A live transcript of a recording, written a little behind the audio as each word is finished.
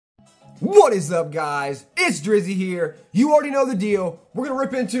What is up, guys? It's Dryzi here. You already know the deal. We're going to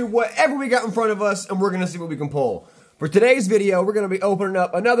rip into whatever we got in front of us, and we're going to see what we can pull. For today's video, we're going to be opening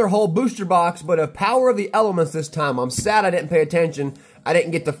up another whole booster box, but of Power of the Elements this time. I'm sad I didn't pay attention. I didn't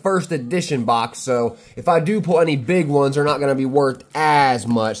get the first edition box, so if I do pull any big ones, they're not going to be worth as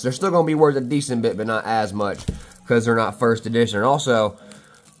much. They're still going to be worth a decent bit, but not as much, because they're not first edition. And also,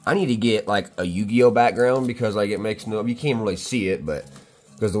 I need to get, like, a Yu-Gi-Oh background, because, like, it makes no... You can't really see it, but...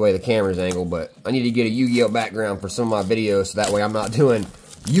 because of the way the camera's angled, but I need to get a Yu-Gi-Oh background for some of my videos, so that way I'm not doing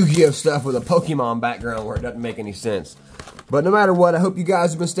Yu-Gi-Oh stuff with a Pokemon background where it doesn't make any sense. But no matter what, I hope you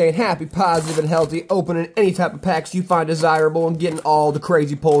guys have been staying happy, positive, and healthy, opening any type of packs you find desirable, and getting all the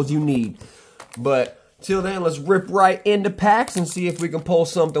crazy pulls you need. But till then, let's rip right into packs and see if we can pull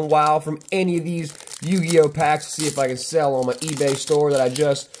something wild from any of these Yu-Gi-Oh packs. See if I can sell on my eBay store that I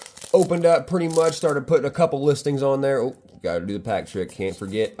just opened up pretty much. Started putting a couple listings on there. Oh, gotta do the pack trick. Can't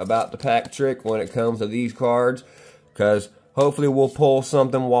forget about the pack trick when it comes to these cards, because hopefully we'll pull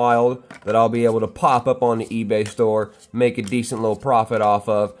something wild that I'll be able to pop up on the eBay store, make a decent little profit off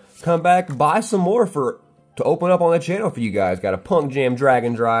of, come back, buy some more to open up on the channel for you guys. Got a Punk Jam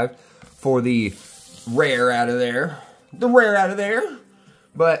Dragon Drive for the rare out of there.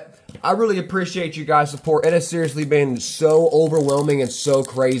 But I really appreciate you guys' support. It has seriously been so overwhelming and so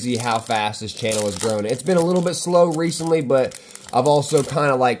crazy how fast this channel has grown. It's been a little bit slow recently, but I've also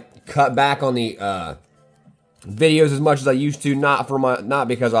kind of like cut back on the videos as much as I used to, not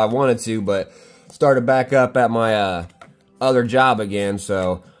because I wanted to, but started back up at my other job again.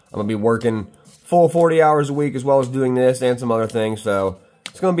 So I'm gonna be working full 40 hours a week as well as doing this and some other things. So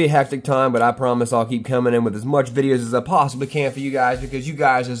it's going to be a hectic time, but I promise I'll keep coming in with as much videos as I possibly can for you guys, because you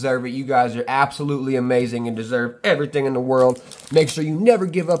guys deserve it. You guys are absolutely amazing and deserve everything in the world. Make sure you never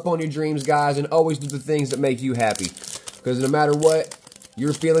give up on your dreams, guys, and always do the things that make you happy. Because no matter what,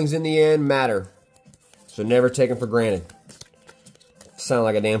 your feelings in the end matter. So never take them for granted. Sound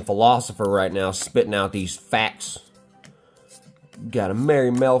like a damn philosopher right now, spitting out these facts. Got a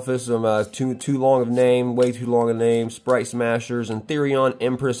Mary Melphis, too long of name, way too long of name, Sprite Smashers, and Therion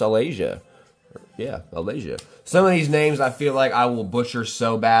Empress Alasia. Yeah, Alasia. Some of these names I feel like I will butcher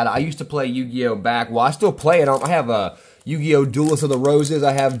so bad. I used to play Yu-Gi-Oh back. Well, I still play it. I have a Yu-Gi-Oh Duelist of the Roses.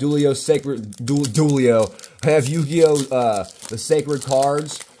 I have Duelio Sacred... Duelio. I have Yu-Gi-Oh! The Sacred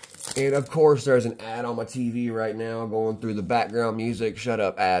Cards. And, of course, there's an ad on my TV right now going through the background music. Shut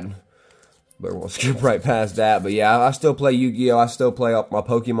up, ad. But we'll skip right past that. But yeah, I still play Yu-Gi-Oh! I still play my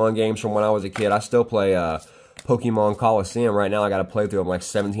Pokemon games from when I was a kid. I still play Pokemon Coliseum right now. I got to play through. I'm like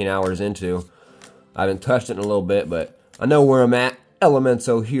 17 hours into. I haven't touched it in a little bit, but I know where I'm at.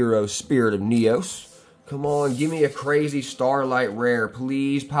 Elemental Hero Spirit of Neos. Come on, give me a crazy Starlight Rare,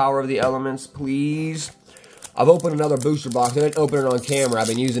 please. Power of the Elements, please. I've opened another booster box. I didn't open it on camera. I've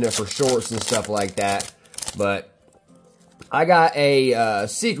been using it for shorts and stuff like that. But I got a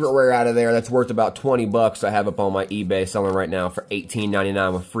secret rare out of there that's worth about 20 bucks. I have up on my eBay selling right now for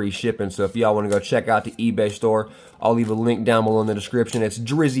 $18.99 with free shipping. So if y'all want to go check out the eBay store, I'll leave a link down below in the description. It's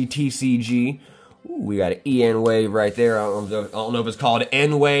dryzi TCG. Ooh, we got an EN Wave right there. I don't know if it's called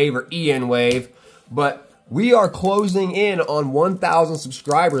N Wave or EN Wave, but we are closing in on 1,000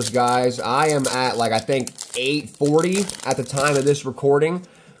 subscribers, guys. I am at, like, I think 840 at the time of this recording.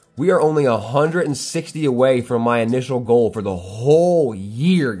 We are only 160 away from my initial goal for the whole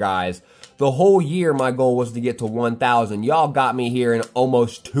year, guys. The whole year, my goal was to get to 1,000. Y'all got me here in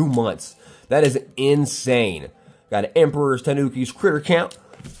almost 2 months. That is insane. Got an Emperor's Tanuki's Critter Count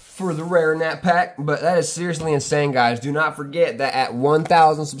for the rare in that pack. But that is seriously insane, guys. Do not forget that at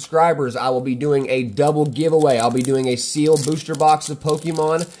 1,000 subscribers, I will be doing a double giveaway. I'll be doing a sealed booster box of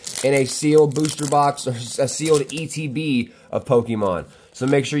Pokemon and a sealed booster box, or a sealed ETB of Pokemon. So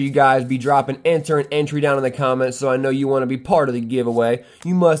make sure you guys be dropping enter and entry down in the comments so I know you want to be part of the giveaway.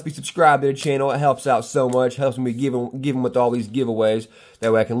 You must be subscribed to the channel. It helps out so much. Helps me giving with all these giveaways.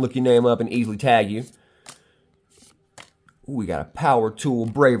 That way I can look your name up and easily tag you. Ooh, we got a Power Tool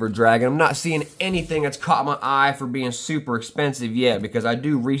Braver Dragon. I'm not seeing anything that's caught my eye for being super expensive yet, because I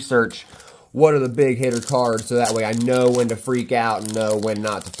do research what are the big hitter cards so that way I know when to freak out and know when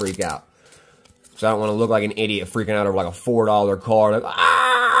not to freak out. So I don't want to look like an idiot freaking out over like a $4 card. Like,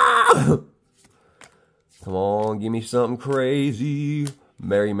 ah! Come on, give me something crazy.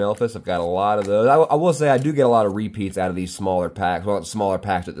 Mary Melphis, I've got a lot of those. I will say I do get a lot of repeats out of these smaller packs. Well, not smaller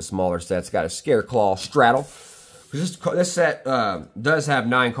packs, but the smaller sets. Got a Scareclaw Straddle. This set does have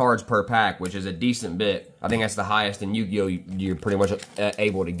 9 cards per pack, which is a decent bit. I think that's the highest in Yu-Gi-Oh! You're pretty much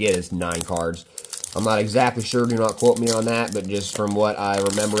able to get is 9 cards. I'm not exactly sure, do not quote me on that, but just from what I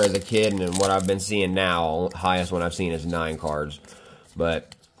remember as a kid and what I've been seeing now, highest one I've seen is 9 cards.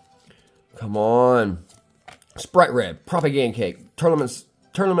 But Come on. Sprite Red, Propaganda Cake, Tournament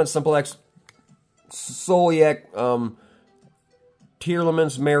Simple X, Soliak,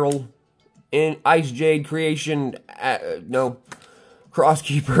 Tearlaments, Meryl, and Ice Jade Creation, no,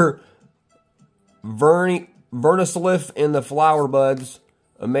 Crosskeeper, Vernisalif in the Flower Buds,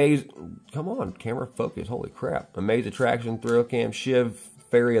 come on, camera focus, holy crap. Amaze Attraction, Thrill Cam, Shiv,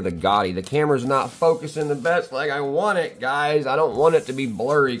 Fairy of the Gotti. The camera's not focusing the best like I want it, guys. I don't want it to be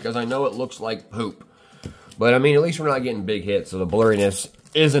blurry because I know it looks like poop. But, I mean, at least we're not getting big hits, so the blurriness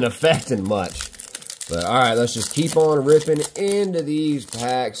isn't affecting much. But, alright, let's just keep on ripping into these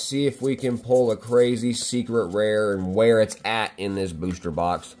packs, see if we can pull a crazy secret rare and where it's at in this booster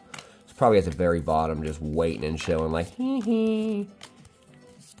box. It's probably at the very bottom, just waiting and showing like, hee hee.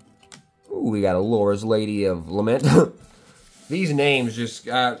 Ooh, we got a Laura's Lady of Lament. These names just,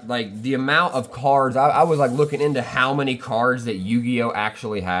 like, the amount of cards, I was, like, looking into how many cards that Yu-Gi-Oh!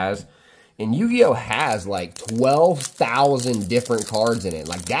 Actually has. And Yu-Gi-Oh! Has, like, 12,000 different cards in it.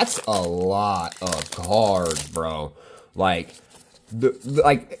 Like, that's a lot of cards, bro. Like,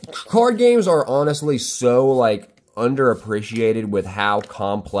 card games are honestly so, like, underappreciated with how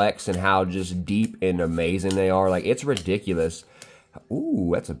complex and how just deep and amazing they are. Like, it's ridiculous.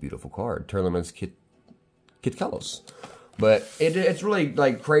 Ooh, that's a beautiful card. Tournaments Kitkalos. But it's really,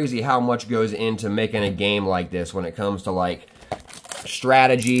 like, crazy how much goes into making a game like this when it comes to, like,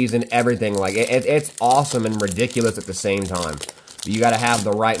 strategies and everything. Like, it's awesome and ridiculous at the same time. You got to have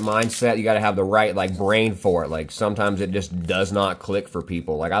the right mindset. You got to have the right, like, brain for it. Like, sometimes it just does not click for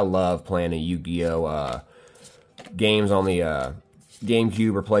people. Like, I love playing the Yu-Gi-Oh! Games on the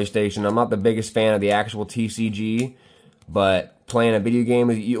GameCube or PlayStation. I'm not the biggest fan of the actual TCG, but playing a video game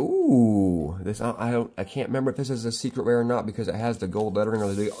with you, ooh, this I can't remember if this is a secret rare or not because it has the gold lettering.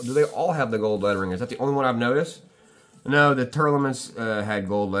 Or do they all have the gold lettering? Is that the only one I've noticed? No, the Tournaments had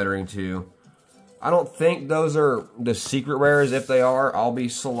gold lettering too. I don't think those are the secret rares. If they are, I'll be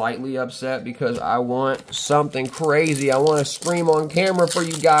slightly upset because I want something crazy. I want to scream on camera for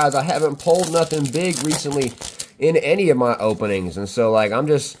you guys. I haven't pulled nothing big recently in any of my openings, and so like I'm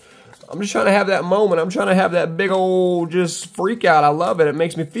just trying to have that moment. I'm trying to have that big old just freak out. I love it. It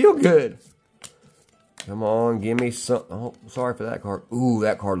makes me feel good. Come on, give me some. Oh, sorry for that card. Ooh,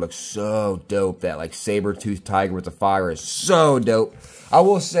 that card looks so dope. That like saber-toothed tiger with the fire is so dope. I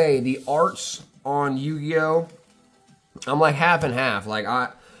will say the arts on Yu-Gi-Oh! I'm like half and half. Like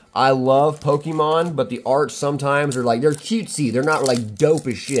I love Pokemon, but the arts sometimes are like, they're cutesy. They're not like dope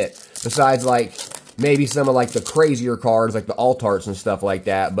as shit. Besides like maybe some of like the crazier cards, like the alt arts and stuff like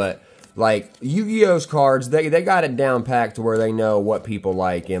that. But like Yu-Gi-Oh's cards, they got it down packed to where they know what people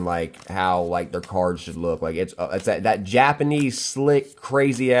like and like how like their cards should look. Like it's that Japanese slick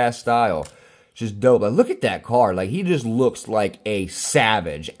crazy ass style. It's just dope. Like look at that card. Like he just looks like a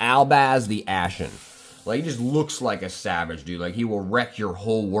savage. Albaz the Ashen. Like he just looks like a savage, dude. Like he will wreck your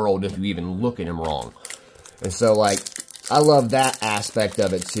whole world if you even look at him wrong. And so like I love that aspect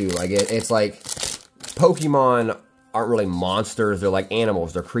of it too. Like it's like Pokemon aren't really monsters. They're like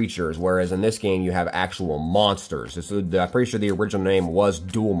animals. They're creatures. Whereas in this game, you have actual monsters. I'm pretty sure the original name was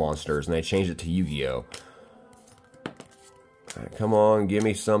Duel Monsters, and they changed it to Yu-Gi-Oh! Right, come on, give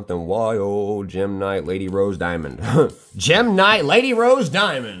me something wild. Gem Knight, Lady Rose Diamond. Gem Knight, Lady Rose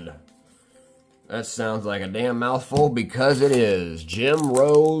Diamond. That sounds like a damn mouthful because it is. Gem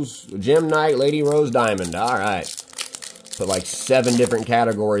Knight, Lady Rose Diamond. All right. Put like 7 different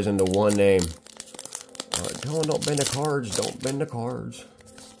categories into one name. Don't bend the cards. Don't bend the cards.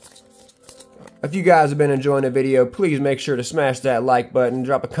 If you guys have been enjoying the video, please make sure to smash that like button,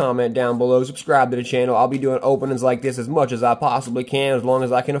 drop a comment down below, subscribe to the channel. I'll be doing openings like this as much as I possibly can, as long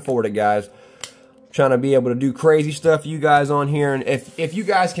as I can afford it, guys. I'm trying to be able to do crazy stuff for you guys on here, and if you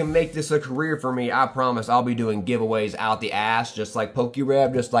guys can make this a career for me, I promise I'll be doing giveaways out the ass, just like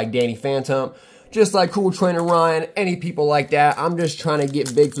PokeReb, just like Danny Phantom, just like Cool Trainer Ryan, any people like that. I'm just trying to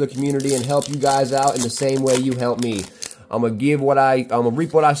get big for the community and help you guys out in the same way you help me. I'm gonna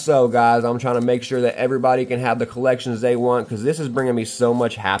reap what I sow, guys. I'm trying to make sure that everybody can have the collections they want, because this is bringing me so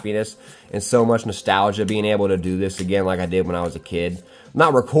much happiness and so much nostalgia being able to do this again like I did when I was a kid. I'm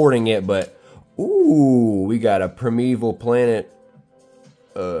not recording it, but ooh, we got a Primeval Planet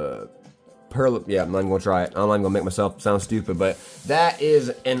yeah, I'm not gonna try it. I'm not gonna make myself sound stupid, but that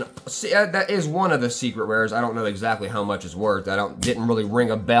is one of the secret rares. I don't know exactly how much it's worth. Didn't really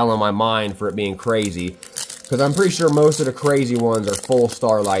ring a bell in my mind for it being crazy, because I'm pretty sure most of the crazy ones are full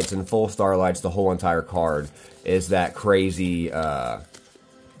starlights, and full starlights, the whole entire card is that crazy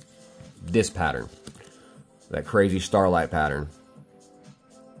this pattern, that crazy starlight pattern.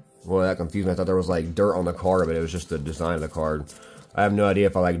 Well, that confused me. I thought there was like dirt on the card, but it was just the design of the card. I have no idea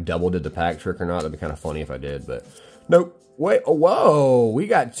if I like double did the pack trick or not. That'd be kind of funny if I did, but nope. Wait, oh, whoa, we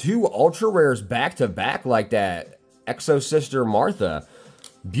got 2 ultra rares back to back like that. Exo Sister Martha.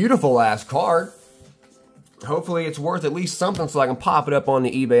 Beautiful ass card. Hopefully it's worth at least something so I can pop it up on the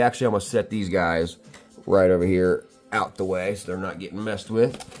eBay. Actually, I'm gonna set these guys right over here out the way so they're not getting messed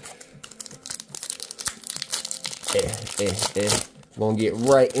with. Gonna get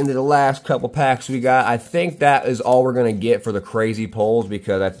right into the last couple packs we got. I think that is all we're gonna get for the crazy pulls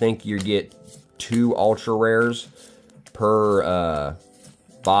because I think you get 2 ultra rares per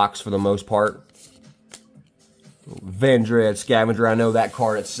box for the most part. Vendread Scavenger. I know that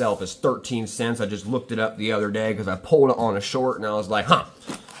card itself is 13 cents. I just looked it up the other day because I pulled it on a short and I was like, huh.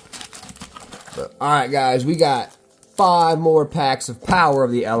 But, all right, guys, we got 5 more packs of Power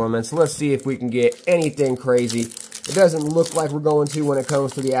of the Elements. Let's see if we can get anything crazy. It doesn't look like we're going to when it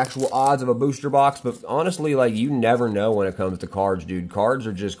comes to the actual odds of a booster box, but honestly, like, you never know when it comes to cards, dude. Cards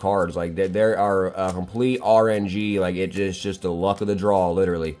are just cards. Like, they are a complete RNG. Like, it's just the luck of the draw,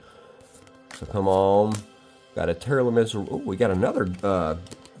 literally. So, come on. Got a Terraments. Oh, we got another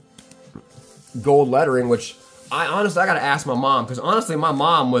gold lettering, which I got to ask my mom, because honestly, my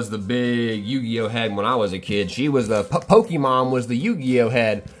mom was the big Yu-Gi-Oh head when I was a kid. She was the Pokemon was the Yu-Gi-Oh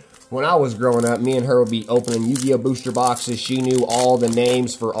head. When I was growing up, me and her would be opening Yu-Gi-Oh booster boxes. She knew all the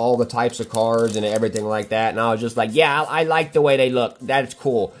names for all the types of cards and everything like that. And I was just like, yeah, I like the way they look. That's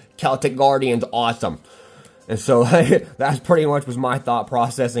cool. Celtic Guardian's awesome. And so that's pretty much was my thought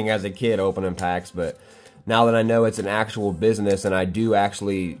processing as a kid opening packs. But now that I know it's an actual business and I do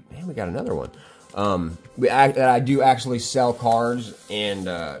actually... Man, we got another one. I do actually sell cards and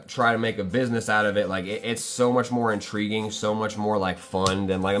try to make a business out of it. Like it's so much more intriguing, so much more like fun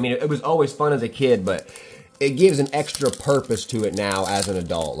than like, I mean, it was always fun as a kid, but it gives an extra purpose to it now as an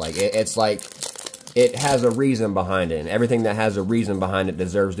adult. Like it's like it has a reason behind it, and everything that has a reason behind it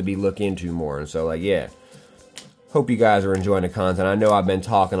deserves to be looked into more. And so like, yeah, hope you guys are enjoying the content. I know I've been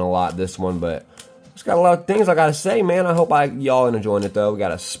talking a lot this one, but it's got a lot of things I gotta say, man. I hope y'all are enjoying it though. We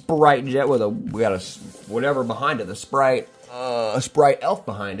got a Sprite Jet with we got a whatever behind it, the Sprite, Sprite Elf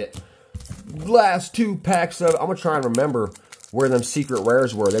behind it. Last 2 packs of. I'm gonna try and remember where them secret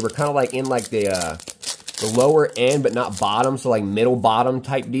rares were. They were kind of like in like the lower end, but not bottom, so like middle bottom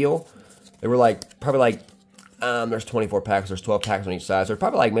type deal. They were like probably like there's 24 packs, there's 12 packs on each side, so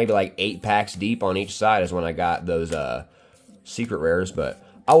probably like maybe like 8 packs deep on each side is when I got those secret rares, but.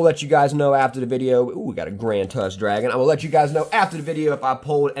 I will let you guys know after the video. Ooh, we got a Grand Tusk Dragon. I will let you guys know after the video if I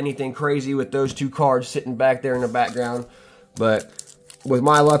pulled anything crazy with those 2 cards sitting back there in the background. But with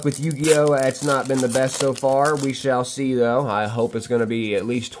my luck with Yu-Gi-Oh, it's not been the best so far. We shall see, though. I hope it's going to be at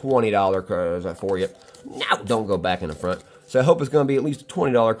least $20 cards for you. No, don't go back in the front. So I hope it's going to be at least a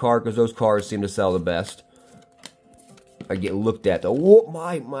 $20 card because those cards seem to sell the best. I get looked at, though. Whoa,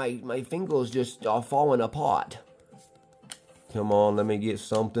 my fingers just are falling apart. Come on, let me get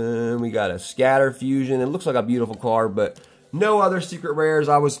something. We got a Scatter Fusion. It looks like a beautiful card, but no other secret rares.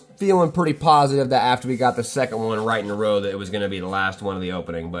 I was feeling pretty positive that after we got the second one right in a row that it was going to be the last one of the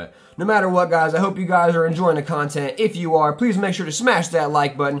opening. But no matter what, guys, I hope you guys are enjoying the content. If you are, please make sure to smash that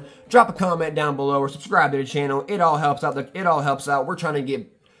like button. Drop a comment down below or subscribe to the channel. It all helps out. It all helps out. We're trying to get...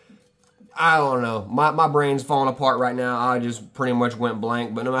 I don't know. My brain's falling apart right now. I just pretty much went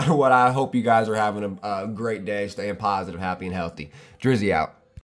blank. But no matter what, I hope you guys are having a great day, staying positive, happy, and healthy. Dryzi out.